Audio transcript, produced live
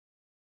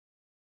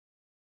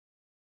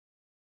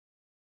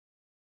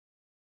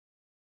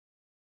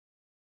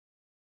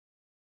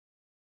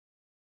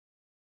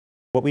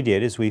What we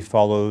did is we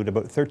followed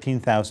about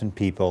 13,000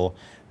 people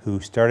who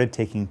started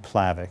taking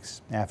Plavix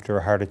after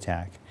a heart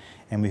attack,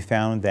 and we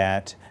found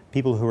that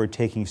people who were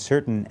taking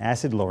certain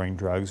acid-lowering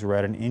drugs were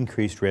at an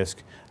increased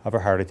risk of a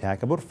heart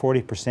attack, about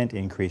 40%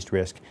 increased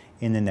risk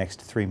in the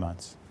next 3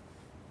 months.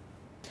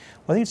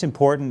 Well, I think it's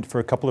important for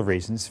a couple of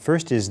reasons.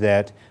 First is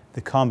that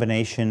the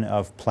combination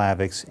of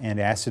Plavix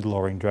and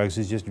acid-lowering drugs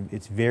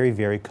it's very,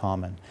 very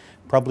common.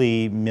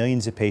 Probably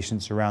millions of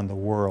patients around the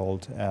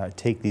world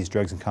take these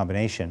drugs in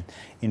combination,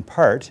 in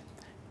part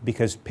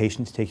because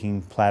patients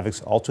taking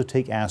Plavix also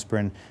take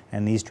aspirin,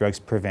 and these drugs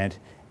prevent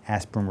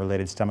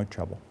aspirin-related stomach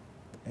trouble.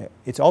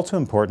 It's also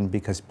important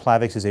because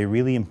Plavix is a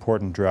really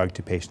important drug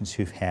to patients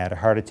who've had a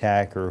heart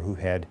attack or who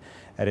had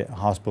a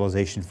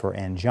hospitalization for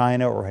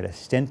angina or had a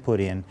stent put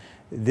in.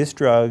 This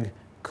drug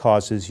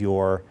causes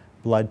your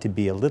blood to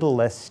be a little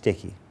less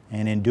sticky,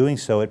 and in doing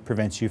so it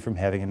prevents you from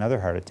having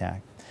another heart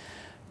attack.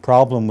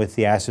 Problem with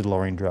the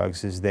acid-lowering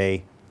drugs is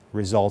they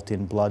result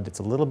in blood that's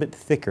a little bit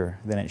thicker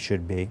than it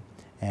should be,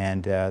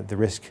 and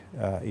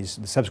the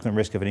subsequent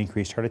risk of an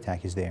increased heart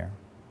attack is there.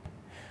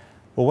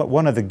 Well,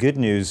 one of the good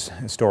news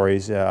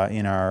stories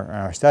in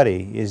our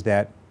study is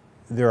that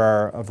there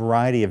are a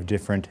variety of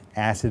different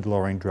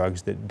acid-lowering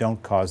drugs that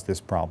don't cause this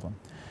problem.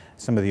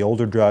 Some of the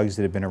older drugs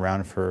that have been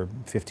around for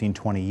 15,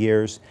 20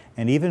 years,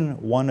 and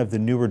even one of the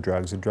newer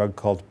drugs, a drug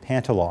called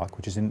Pantoloc,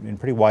 which is in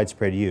pretty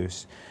widespread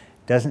use,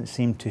 doesn't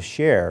seem to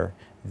share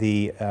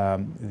the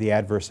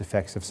adverse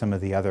effects of some of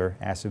the other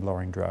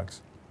acid-lowering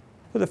drugs.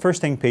 Well, the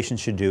first thing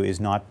patients should do is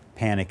not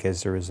panic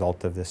as a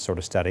result of this sort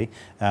of study,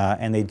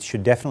 and they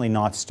should definitely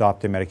not stop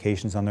their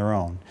medications on their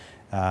own.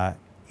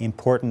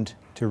 Important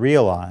to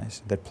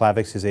realize that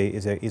Plavix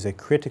is a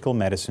critical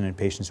medicine in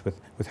patients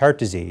with heart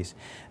disease,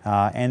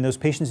 and those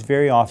patients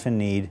very often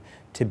need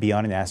to be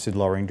on an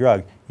acid-lowering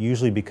drug,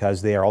 usually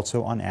because they are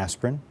also on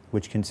aspirin,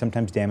 which can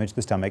sometimes damage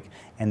the stomach,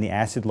 and the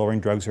acid-lowering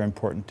drugs are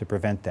important to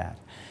prevent that.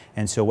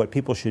 And so what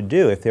people should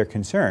do if they're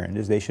concerned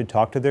is they should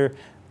talk to their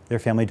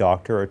family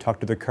doctor or talk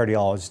to their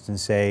cardiologist and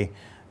say,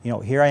 you know,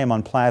 here I am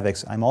on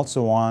Plavix, I'm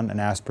also on an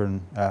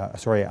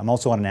I'm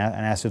also on an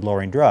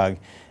acid-lowering drug.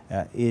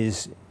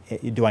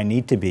 Do I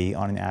need to be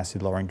on an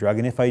acid-lowering drug?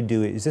 And if I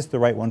do, is this the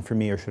right one for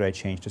me, or should I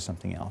change to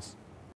something else?